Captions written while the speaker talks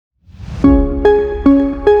Welcome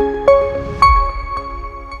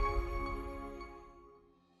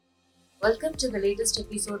to the latest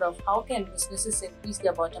episode of How Can Businesses Increase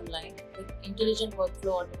Their Bottom Line with Intelligent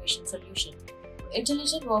Workflow Automation Solution.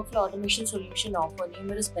 Intelligent Workflow Automation Solution offer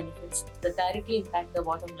numerous benefits that directly impact the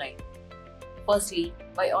bottom line. Firstly,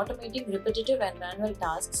 by automating repetitive and manual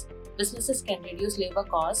tasks, businesses can reduce labor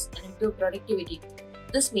costs and improve productivity.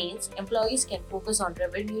 This means employees can focus on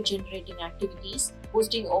revenue generating activities,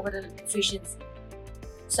 boosting overall efficiency.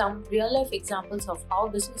 Some real life examples of how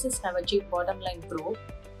businesses have achieved bottom line growth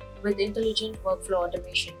with intelligent workflow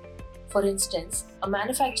automation. For instance, a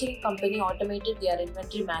manufacturing company automated their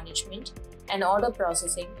inventory management and order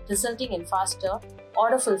processing, resulting in faster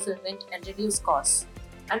order fulfillment and reduced costs.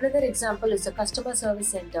 Another example is a customer service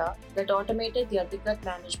center that automated their ticket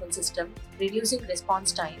management system, reducing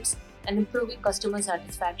response times and improving customer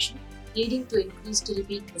satisfaction, leading to increased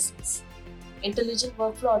repeat business. Intelligent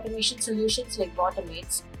workflow automation solutions like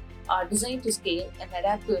Automates are designed to scale and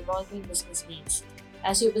adapt to evolving business needs.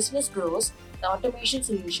 As your business grows, the automation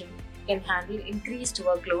solution can handle increased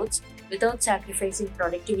workloads without sacrificing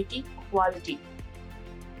productivity or quality.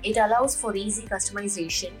 It allows for easy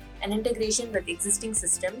customization and integration with existing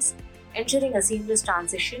systems, ensuring a seamless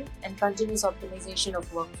transition and continuous optimization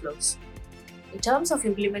of workflows. In terms of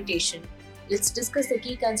implementation, let's discuss the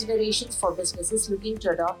key considerations for businesses looking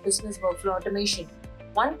to adopt business workflow automation.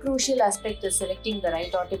 One crucial aspect is selecting the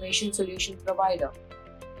right automation solution provider.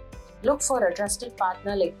 Look for a trusted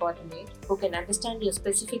partner like Automate who can understand your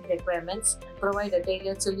specific requirements and provide a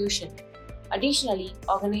tailored solution. Additionally,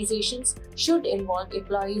 organizations should involve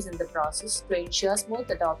employees in the process to ensure smooth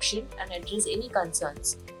adoption and address any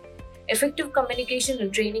concerns. Effective communication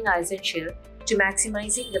and training are essential to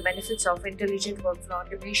maximizing the benefits of intelligent workflow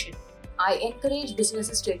automation. I encourage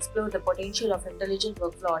businesses to explore the potential of intelligent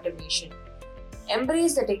workflow automation.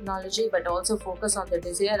 Embrace the technology but also focus on the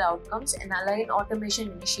desired outcomes and align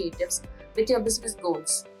automation initiatives with your business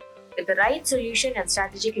goals. With the right solution and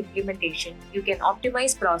strategic implementation, you can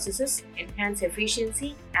optimize processes, enhance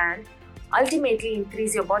efficiency, and ultimately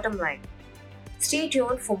increase your bottom line. Stay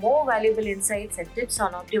tuned for more valuable insights and tips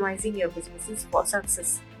on optimizing your businesses for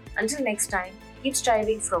success. Until next time, keep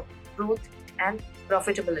striving for growth and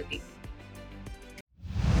profitability.